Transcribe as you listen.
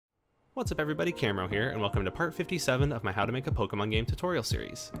What's up everybody, Camero here, and welcome to part 57 of my How to Make a Pokemon Game tutorial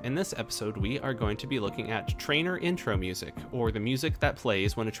series. In this episode, we are going to be looking at trainer intro music, or the music that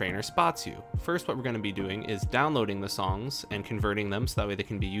plays when a trainer spots you. First, what we're going to be doing is downloading the songs and converting them so that way they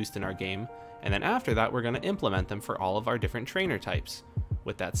can be used in our game, and then after that, we're going to implement them for all of our different trainer types.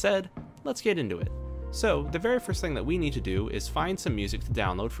 With that said, let's get into it. So, the very first thing that we need to do is find some music to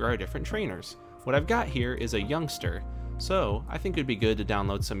download for our different trainers. What I've got here is a youngster. So, I think it would be good to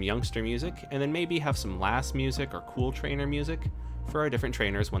download some youngster music, and then maybe have some last music or cool trainer music for our different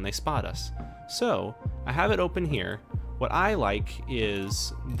trainers when they spot us. So, I have it open here. What I like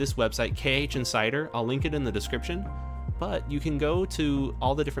is this website, KH Insider. I'll link it in the description, but you can go to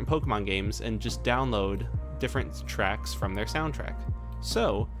all the different Pokemon games and just download different tracks from their soundtrack.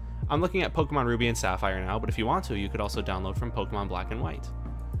 So, I'm looking at Pokemon Ruby and Sapphire now, but if you want to, you could also download from Pokemon Black and White.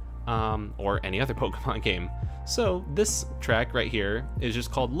 Or any other Pokemon game. So this track right here is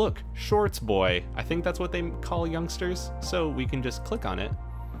just called Look, Shorts Boy. I think that's what they call youngsters. So we can just click on it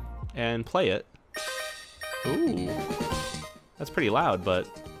and play it. Ooh, that's pretty loud, but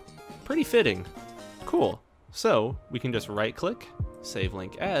pretty fitting. Cool. So we can just right click, save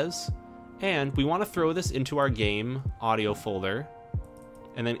link as, and we want to throw this into our game audio folder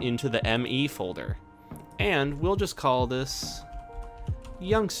and then into the ME folder. And we'll just call this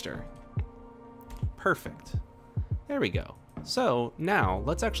Youngster. Perfect. There we go. So now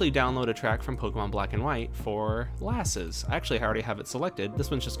let's actually download a track from Pokemon Black and White for lasses. Actually, I already have it selected. This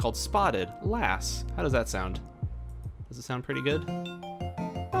one's just called Spotted Lass. How does that sound? Does it sound pretty good?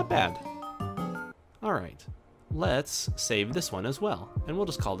 Not bad. All right, let's save this one as well. And we'll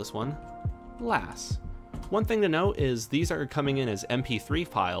just call this one Lass. One thing to note is these are coming in as MP3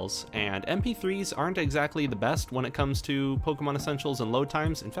 files, and MP3s aren't exactly the best when it comes to Pokemon Essentials and load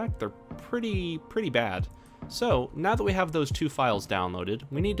times. In fact, they're pretty bad. So now that we have those two files downloaded,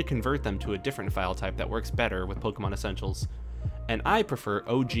 we need to convert them to a different file type that works better with Pokemon Essentials, and I prefer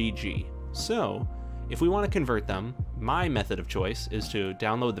OGG. So if we want to convert them, my method of choice is to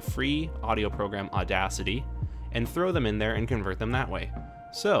download the free audio program Audacity and throw them in there and convert them that way.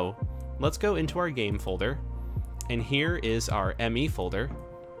 So let's go into our game folder, and here is our ME folder.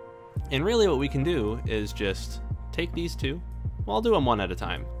 And really what we can do is just take these two. Well, I'll do them one at a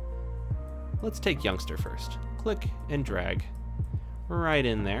time. Let's take Youngster first. Click and drag right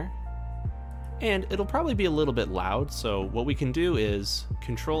in there. And it'll probably be a little bit loud, so what we can do is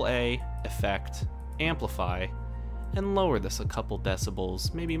Control A, Effect, Amplify, and lower this a couple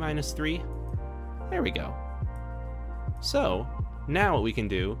decibels, maybe -3. There we go. So now what we can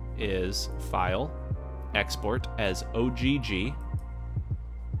do is File, Export as OGG,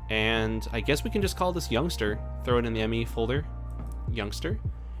 and I guess we can just call this Youngster, throw it in the ME folder, Youngster,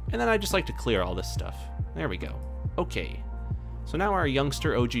 and then I just like to clear all this stuff. There we go. Okay, so now our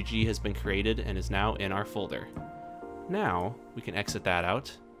Youngster OGG has been created and is now in our folder. Now we can exit that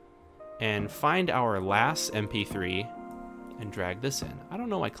out and find our last MP3 and drag this in. I don't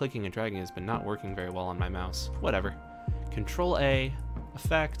know why clicking and dragging has been not working very well on my mouse. Whatever. Control A,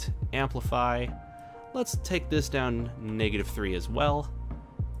 Effect, Amplify. Let's take this down -3 as well.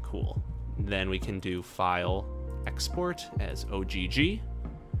 Cool. Then we can do File, Export as OGG,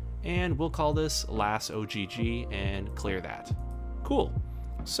 and we'll call this Lass OGG and clear that. Cool.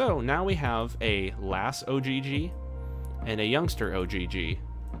 So now we have a Lass OGG and a Youngster OGG,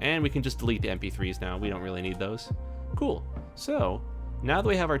 and we can just delete the MP3s now. We don't really need those. Cool. So now that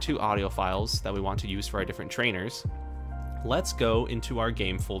we have our two audio files that we want to use for our different trainers, let's go into our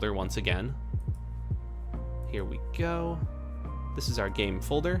game folder once again. Here we go. This is our game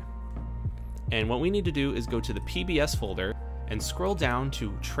folder. And what we need to do is go to the PBS folder and scroll down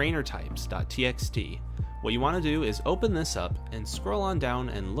to trainertypes.txt. What you want to do is open this up and scroll on down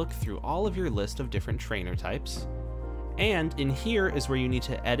and look through all of your list of different trainer types. And in here is where you need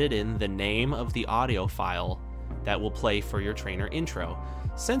to edit in the name of the audio file that will play for your trainer intro.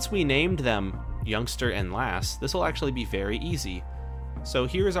 Since we named them Youngster and Lass, this will actually be very easy. So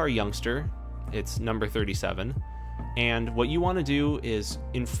here's our Youngster. It's number 37. And what you want to do is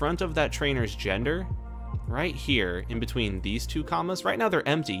in front of that trainer's gender, right here in between these two commas, right now they're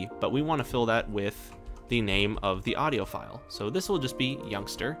empty, but we want to fill that with the name of the audio file. So this will just be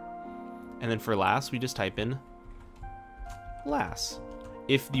Youngster. And then for Lass, we just type in Lass.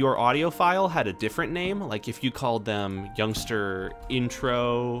 If your audio file had a different name, like if you called them Youngster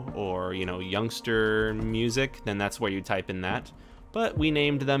Intro or, Youngster Music, then that's where you type in that. But we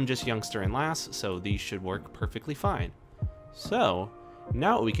named them just Youngster and Lass, so these should work perfectly fine. So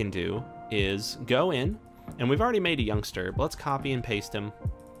now what we can do is go in, and we've already made a Youngster, but let's copy and paste him.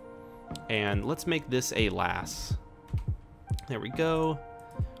 And let's make this a Lass. There we go.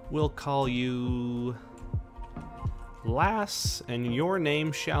 We'll call you Lass, and your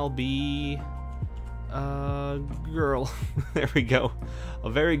name shall be girl. There we go. A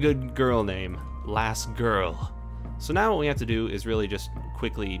very good girl name, Lass Girl. So now what we have to do is really just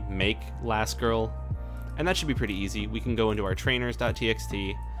quickly make Lass Girl, and that should be pretty easy. We can go into our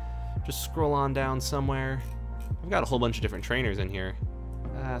trainers.txt, just scroll on down somewhere. I've got a whole bunch of different trainers in here.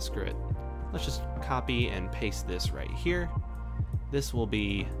 Screw it. Let's just copy and paste this right here. This will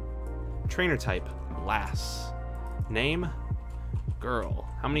be trainer type Lass. Name girl.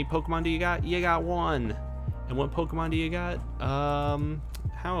 How many Pokemon do you got? You got one. And what Pokemon do you got?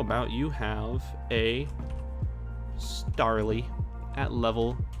 How about you have a Starly at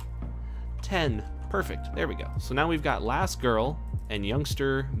level 10. Perfect. There we go. So now we've got Lass Girl and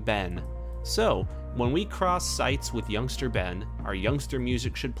Youngster Ben. So when we cross sites with Youngster Ben, our Youngster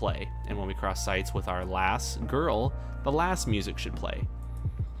music should play. And when we cross sites with our Lass Girl, the Lass music should play.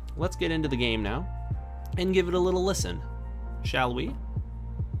 Let's get into the game now and give it a little listen. Shall we?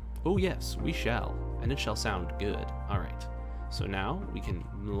 Oh yes, we shall. And it shall sound good. Alright. So now we can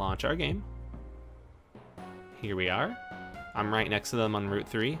launch our game. Here we are. I'm right next to them on Route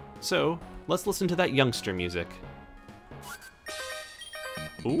 3. So let's listen to that Youngster music.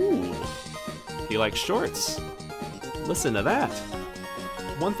 Ooh, he likes shorts. Listen to that.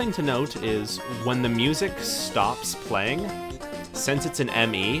 One thing to note is when the music stops playing, since it's an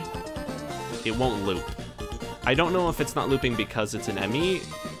ME, it won't loop. I don't know if it's not looping because it's an ME,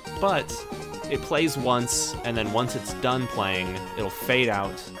 but it plays once, and then once it's done playing, it'll fade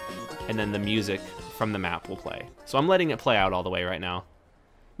out, and then the music from the map will play. So I'm letting it play out all the way right now.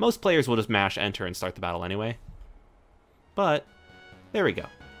 Most players will just mash enter and start the battle anyway. But there we go.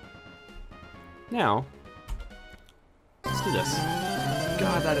 Now, let's do this.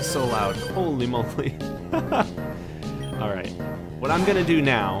 God, that is so loud. Holy moly. Alright. What I'm gonna do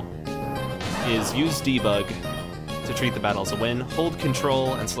now is use debug to treat the battle as a win. Hold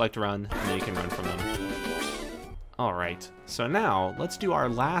control and select run, and then you can run from them. Alright, so now let's do our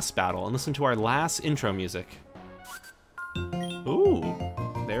last battle and listen to our last intro music. Ooh,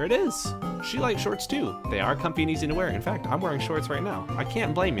 there it is. She likes shorts too. They are comfy and easy to wear. In fact, I'm wearing shorts right now. I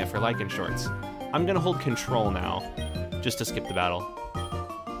can't blame you for liking shorts. I'm gonna hold control now, just to skip the battle.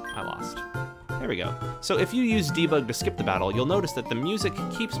 I lost. There we go. So if you use debug to skip the battle, you'll notice that the music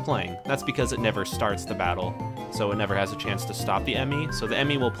keeps playing. That's because it never starts the battle, so it never has a chance to stop the ME. So the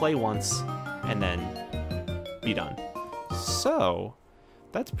ME will play once, and then be done. So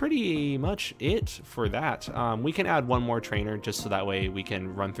that's pretty much it for that. We can add one more trainer just so that way we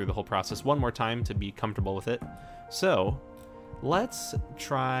can run through the whole process one more time to be comfortable with it. So let's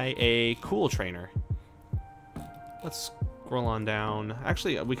try a cool trainer. Let's scroll on down.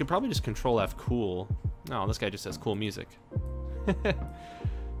 Actually, we could probably just control F cool. No, this guy just says cool music.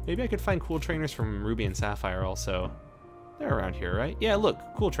 Maybe I could find cool trainers from Ruby and Sapphire also. They're around here, right? Yeah, look,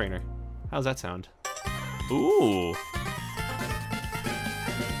 cool trainer. How's that sound? Ooh.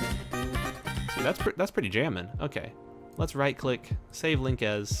 See, that's pretty jammin'. Okay, let's right click, save link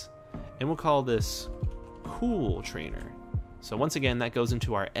as, and we'll call this cool trainer. So once again, that goes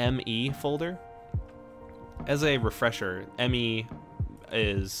into our ME folder. As a refresher, ME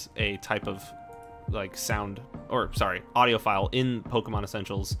is a type of like audio file in Pokemon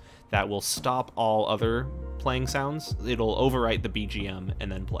Essentials that will stop all other playing sounds. It'll overwrite the BGM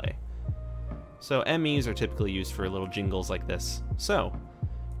and then play. So MEs are typically used for little jingles like this. So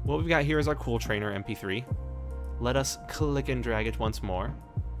what we've got here is our cool trainer MP3. Let us click and drag it once more.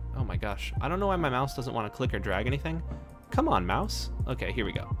 Oh my gosh, I don't know why my mouse doesn't want to click or drag anything. Come on, mouse. Okay, here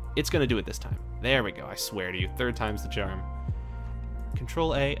we go. It's gonna do it this time. There we go, I swear to you, third time's the charm.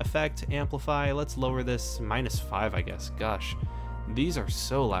 Control A, effect, amplify. Let's lower this -5, I guess. Gosh, these are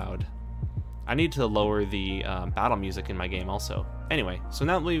so loud. I need to lower the battle music in my game also. Anyway, so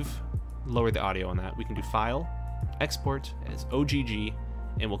now that we've lowered the audio on that, we can do File, Export as OGG,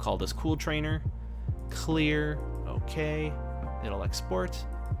 and we'll call this Cool Trainer, Clear, okay. It'll export.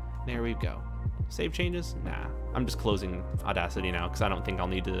 There we go. Save changes? Nah, I'm just closing Audacity now because I don't think I'll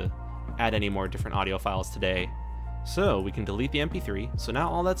need to add any more different audio files today. So we can delete the MP3. So now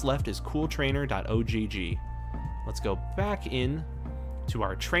all that's left is cooltrainer.ogg. Let's go back in to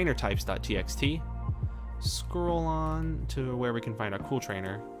our trainertypes.txt. Scroll on to where we can find our cool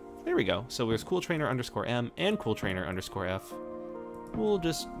trainer. There we go. So there's cooltrainer_m and cooltrainer_f. We'll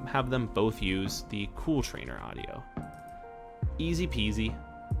just have them both use the cool trainer audio. Easy peasy.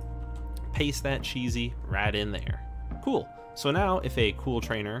 Paste that cheesy right in there. Cool. So now if a cool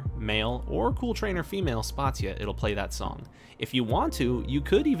trainer male or cool trainer female spots you, it'll play that song. If you want to, you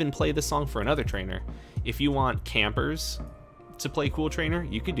could even play the song for another trainer. If you want campers to play Cool Trainer,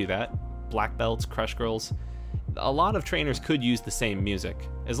 you could do that. Black Belts, Crush Girls. A lot of trainers could use the same music,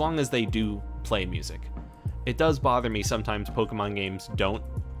 as long as they do play music. It does bother me sometimes Pokemon games don't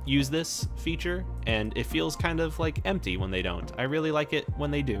use this feature, and it feels kind of like empty when they don't. I really like it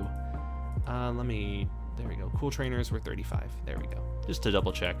when they do. There we go. Cool Trainers were 35. There we go. Just to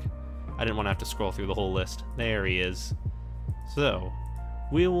double check. I didn't want to have to scroll through the whole list. There he is. So,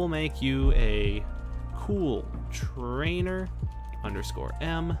 we will make you a Cool Trainer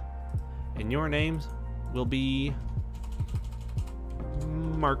 _M, and your name will be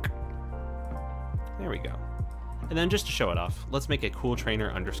Mark. There we go. And then just to show it off, let's make a Cool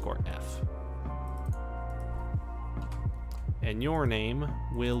Trainer _F. And your name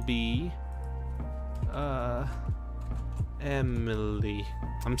will be Emily.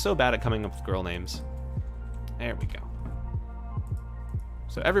 I'm so bad at coming up with girl names. There we go.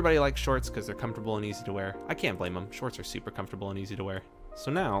 So everybody likes shorts because they're comfortable and easy to wear. I can't blame them. Shorts are super comfortable and easy to wear. So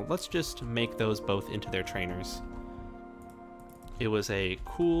now let's just make those both into their trainers. It was a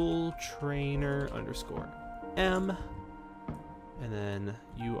Cool Trainer _M, and then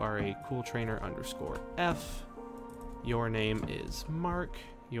you are a Cool Trainer _F. Your name is Mark.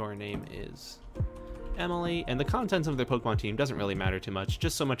 Your name is Emily, and the contents of their Pokemon team doesn't really matter too much,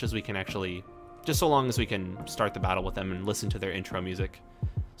 just so much as we can actually, just so long as we can start the battle with them and listen to their intro music.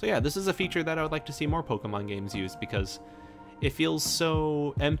 So yeah, this is a feature that I would like to see more Pokemon games use, because it feels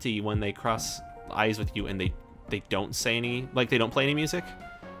so empty when they cross eyes with you and they don't say any, like they don't play any music.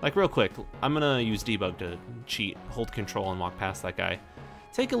 Like real quick, I'm gonna use debug to cheat, hold control and walk past that guy.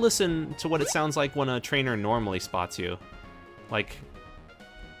 Take a listen to what it sounds like when a trainer normally spots you. Like,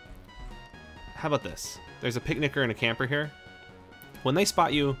 how about this? There's a picnicker and a camper here. When they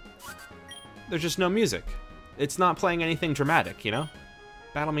spot you, there's just no music. It's not playing anything dramatic, you know?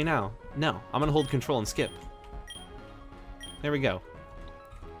 Battle me now. No, I'm gonna hold control and skip. There we go.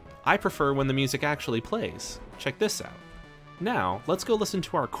 I prefer when the music actually plays. Check this out. Now, let's go listen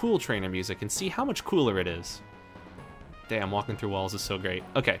to our Cool Trainer music and see how much cooler it is. Damn, walking through walls is so great.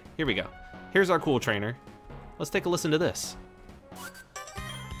 Okay, here we go. Here's our Cool Trainer. Let's take a listen to this.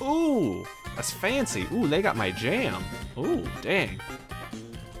 Ooh, that's fancy. Ooh, they got my jam. Ooh, dang.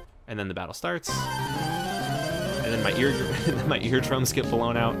 And then the battle starts. And then my eardrums get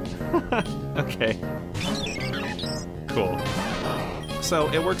blown out. Okay. Cool. So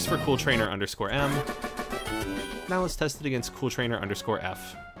it works for Cool Trainer _M. Now let's test it against Cool Trainer _F.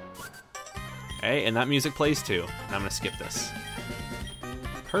 Hey, and that music plays too. And I'm gonna skip this.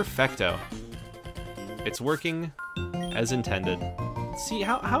 Perfecto. It's working as intended. See,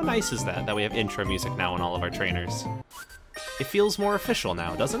 how nice is that we have intro music now on all of our trainers? It feels more official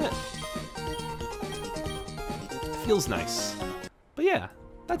now, doesn't it? It feels nice. But yeah,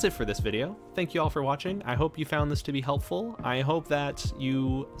 that's it for this video. Thank you all for watching. I hope you found this to be helpful. I hope that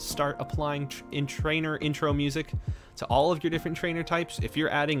you start applying trainer intro music to all of your different trainer types. If you're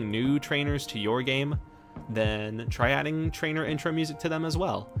adding new trainers to your game, then try adding trainer intro music to them as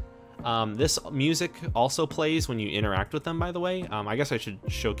well. This music also plays when you interact with them, by the way. I guess I should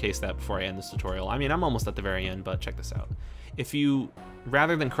showcase that before I end this tutorial. I mean, I'm almost at the very end, but check this out. If you,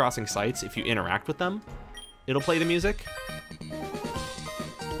 rather than crossing sites, if you interact with them, it'll play the music,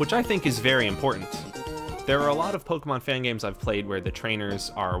 which I think is very important. There are a lot of Pokemon fan games I've played where the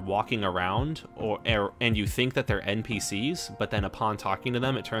trainers are walking around, and you think that they're NPCs, but then upon talking to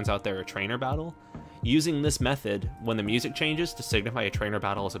them, it turns out they're a trainer battle. Using this method, when the music changes to signify a trainer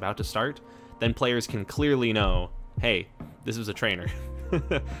battle is about to start, then players can clearly know, hey, this is a trainer.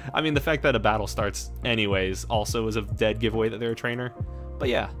 I mean, the fact that a battle starts anyways also is a dead giveaway that they're a trainer. But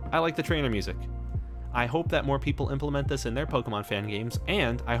yeah, I like the trainer music. I hope that more people implement this in their Pokemon fan games,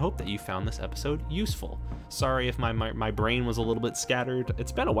 and I hope that you found this episode useful. Sorry if my brain was a little bit scattered.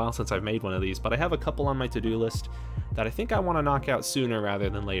 It's been a while since I've made one of these, but I have a couple on my to-do list that I think I want to knock out sooner rather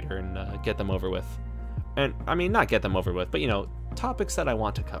than later and get them over with. And, I mean, not get them over with, but, you know, topics that I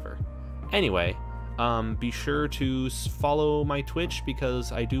want to cover. Anyway, be sure to follow my Twitch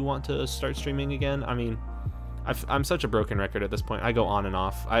because I do want to start streaming again. I mean, I'm such a broken record at this point. I go on and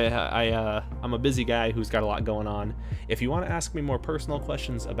off. I'm a busy guy who's got a lot going on. If you want to ask me more personal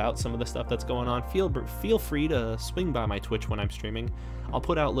questions about some of the stuff that's going on, feel free to swing by my Twitch when I'm streaming. I'll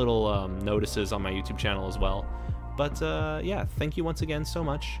put out little notices on my YouTube channel as well. But yeah, thank you once again so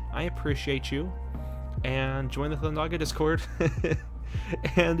much. I appreciate you. And join the Thundaga Discord.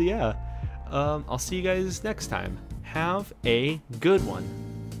 And yeah, I'll see you guys next time. Have a good one.